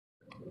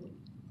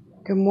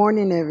Good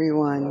morning,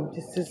 everyone.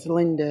 This is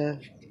Linda.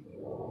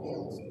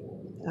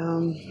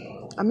 Um,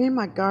 I'm in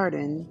my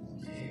garden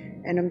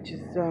and I'm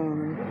just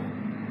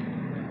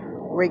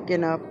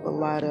raking up a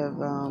lot of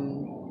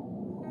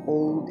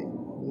old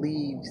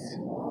leaves.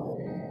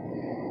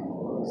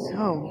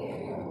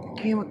 So,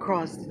 came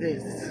across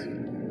this.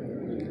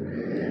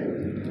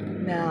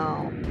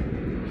 Now,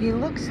 he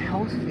looks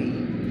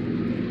healthy.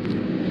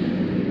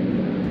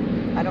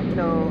 I don't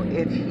know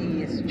if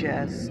he is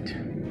just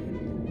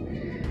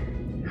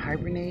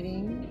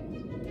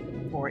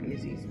hibernating or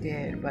is he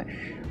dead, but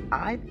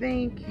I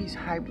think he's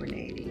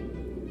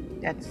hibernating.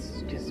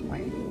 That's just my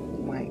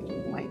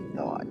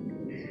thought.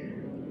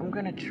 I'm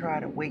gonna try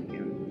to wake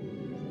him.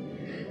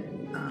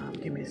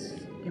 Give me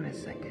a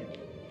second.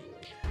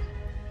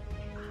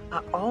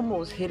 I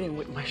almost hit him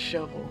with my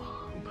shovel,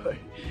 but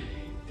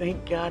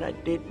thank God I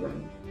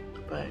didn't.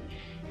 But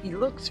he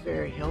looks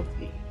very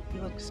healthy. He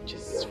looks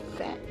just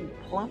fat and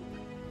plump.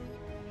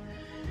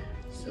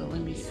 So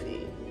let me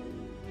see.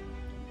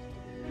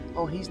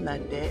 Oh, he's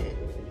not dead.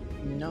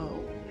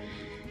 No.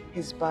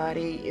 His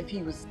body, if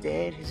he was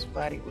dead, his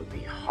body would be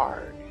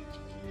hard.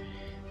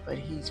 But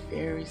he's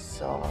very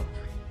soft.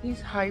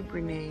 He's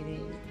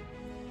hibernating.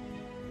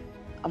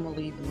 I'm gonna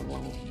leave him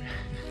alone.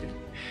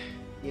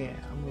 Yeah,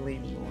 I'm gonna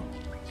leave him alone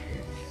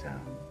because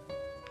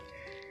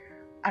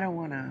I don't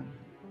want to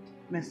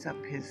mess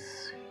up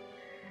his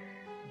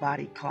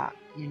body clock.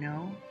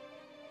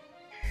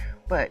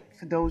 But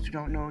for those who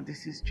don't know,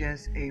 this is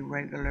just a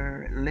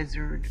regular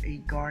lizard, a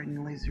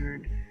garden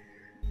lizard.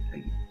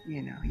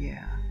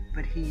 Yeah.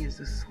 But he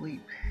is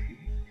asleep.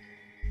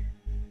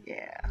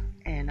 Yeah,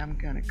 and I'm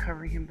gonna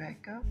cover him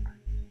back up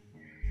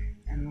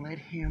and let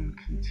him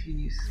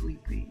continue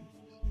sleeping.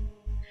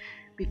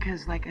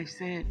 Because like I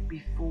said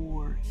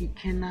before, he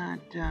cannot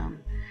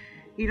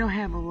he don't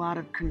have a lot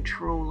of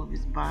control of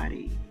his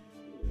body.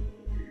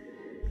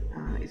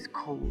 It's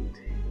cold.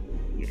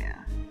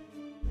 Yeah.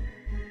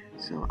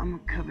 So I'm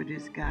gonna cover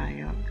this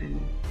guy up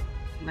and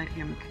let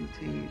him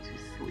continue to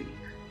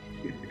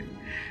sleep.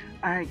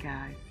 All right,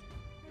 guys.